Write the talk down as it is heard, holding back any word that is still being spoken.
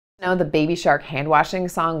Know the Baby Shark hand washing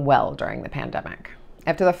song well during the pandemic.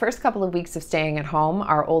 After the first couple of weeks of staying at home,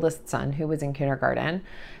 our oldest son, who was in kindergarten,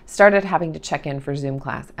 started having to check in for Zoom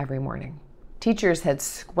class every morning. Teachers had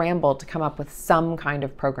scrambled to come up with some kind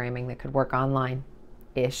of programming that could work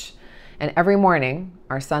online-ish. And every morning,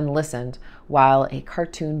 our son listened while a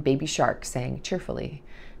cartoon baby shark sang cheerfully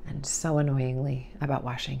and so annoyingly about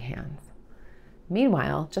washing hands.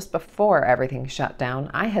 Meanwhile, just before everything shut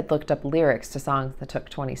down, I had looked up lyrics to songs that took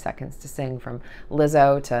 20 seconds to sing, from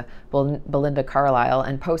Lizzo to Belinda Carlisle,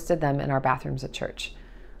 and posted them in our bathrooms at church.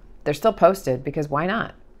 They're still posted because why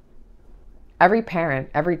not? Every parent,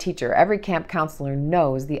 every teacher, every camp counselor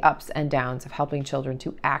knows the ups and downs of helping children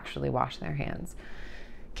to actually wash their hands.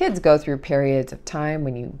 Kids go through periods of time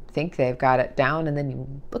when you think they've got it down, and then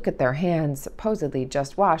you look at their hands supposedly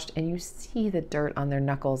just washed and you see the dirt on their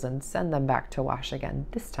knuckles and send them back to wash again,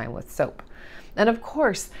 this time with soap. And of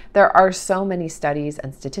course, there are so many studies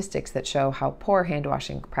and statistics that show how poor hand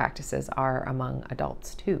washing practices are among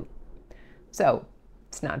adults too. So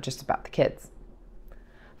it's not just about the kids.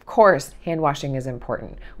 Of course, hand washing is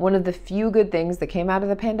important. One of the few good things that came out of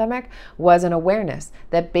the pandemic was an awareness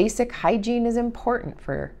that basic hygiene is important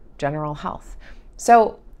for general health.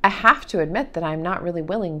 So I have to admit that I'm not really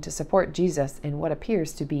willing to support Jesus in what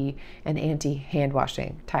appears to be an anti-hand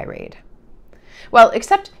washing tirade. Well,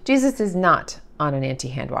 except Jesus is not on an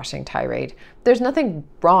anti-hand washing tirade. There's nothing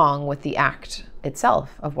wrong with the act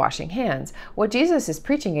itself of washing hands. What Jesus is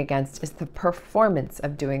preaching against is the performance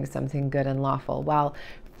of doing something good and lawful while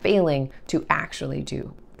failing to actually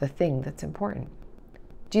do the thing that's important.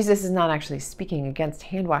 Jesus is not actually speaking against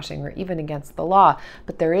hand washing or even against the law,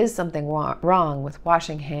 but there is something wrong with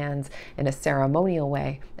washing hands in a ceremonial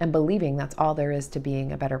way and believing that's all there is to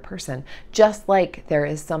being a better person, just like there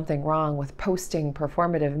is something wrong with posting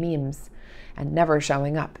performative memes and never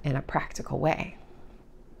showing up in a practical way.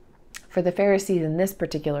 For the Pharisees in this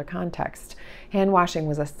particular context, hand washing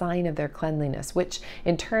was a sign of their cleanliness, which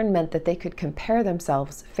in turn meant that they could compare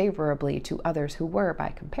themselves favorably to others who were, by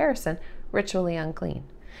comparison, ritually unclean.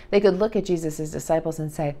 They could look at Jesus' disciples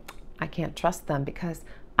and say, I can't trust them because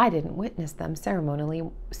I didn't witness them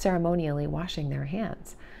ceremonially washing their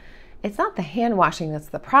hands. It's not the hand washing that's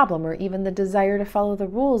the problem, or even the desire to follow the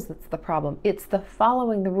rules that's the problem. It's the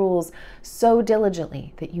following the rules so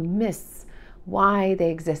diligently that you miss why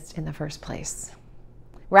they exist in the first place.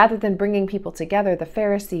 Rather than bringing people together, the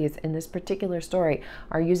Pharisees in this particular story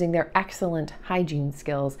are using their excellent hygiene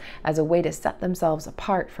skills as a way to set themselves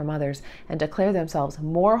apart from others and declare themselves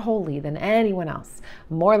more holy than anyone else,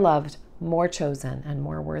 more loved, more chosen, and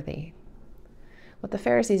more worthy. What the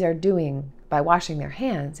Pharisees are doing by washing their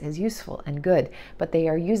hands is useful and good, but they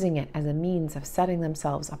are using it as a means of setting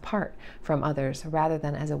themselves apart from others rather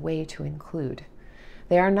than as a way to include.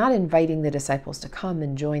 They are not inviting the disciples to come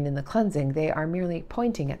and join in the cleansing. They are merely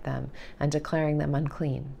pointing at them and declaring them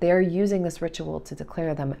unclean. They are using this ritual to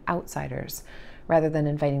declare them outsiders rather than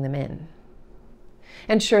inviting them in.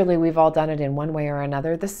 And surely we've all done it in one way or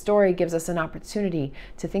another. This story gives us an opportunity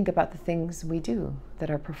to think about the things we do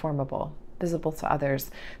that are performable, visible to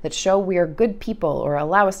others, that show we are good people or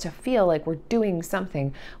allow us to feel like we're doing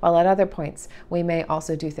something, while at other points we may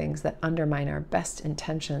also do things that undermine our best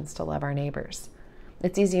intentions to love our neighbors.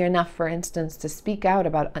 It's easy enough, for instance, to speak out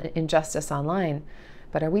about injustice online,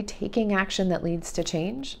 but are we taking action that leads to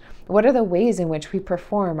change? What are the ways in which we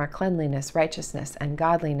perform our cleanliness, righteousness, and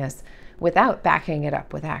godliness without backing it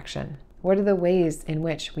up with action? What are the ways in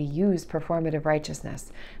which we use performative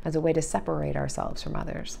righteousness as a way to separate ourselves from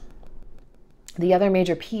others? The other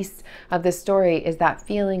major piece of this story is that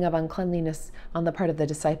feeling of uncleanliness on the part of the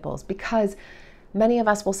disciples, because many of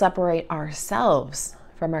us will separate ourselves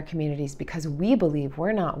from our communities because we believe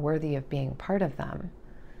we're not worthy of being part of them.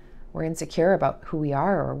 We're insecure about who we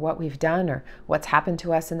are or what we've done or what's happened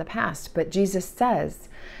to us in the past. But Jesus says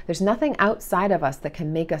there's nothing outside of us that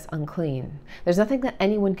can make us unclean. There's nothing that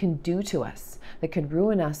anyone can do to us that could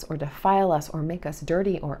ruin us or defile us or make us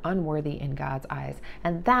dirty or unworthy in God's eyes.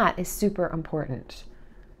 And that is super important.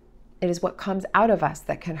 It is what comes out of us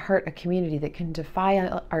that can hurt a community, that can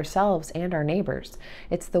defile ourselves and our neighbors.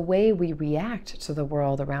 It's the way we react to the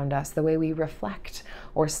world around us, the way we reflect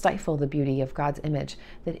or stifle the beauty of God's image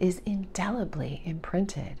that is indelibly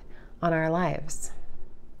imprinted on our lives.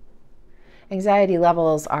 Anxiety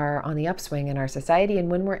levels are on the upswing in our society, and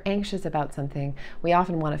when we're anxious about something, we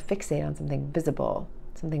often want to fixate on something visible,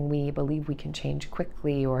 something we believe we can change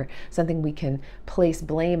quickly, or something we can place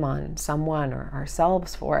blame on someone or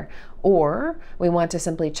ourselves for, or we want to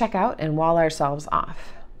simply check out and wall ourselves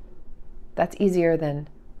off. That's easier than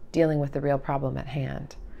dealing with the real problem at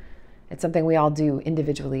hand. It's something we all do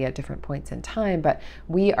individually at different points in time, but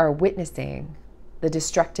we are witnessing the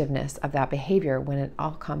destructiveness of that behavior when it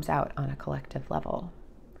all comes out on a collective level.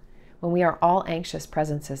 When we are all anxious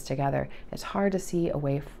presences together, it's hard to see a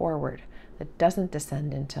way forward that doesn't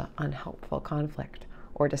descend into unhelpful conflict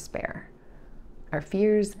or despair. Our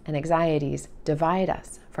fears and anxieties divide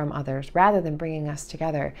us from others rather than bringing us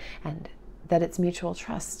together, and that it's mutual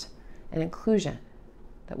trust and inclusion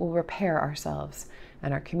that will repair ourselves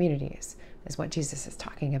and our communities is what Jesus is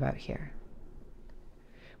talking about here.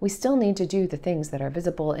 We still need to do the things that are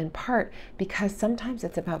visible in part because sometimes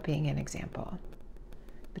it's about being an example.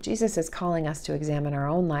 But Jesus is calling us to examine our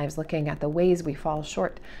own lives, looking at the ways we fall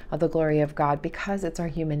short of the glory of God because it's our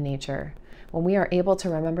human nature. When we are able to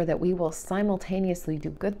remember that we will simultaneously do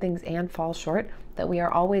good things and fall short, that we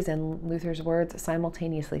are always, in Luther's words,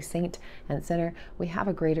 simultaneously saint and sinner, we have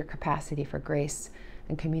a greater capacity for grace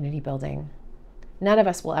and community building. None of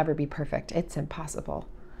us will ever be perfect. It's impossible.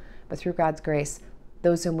 But through God's grace,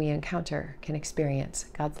 those whom we encounter can experience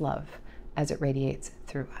God's love as it radiates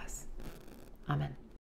through us. Amen.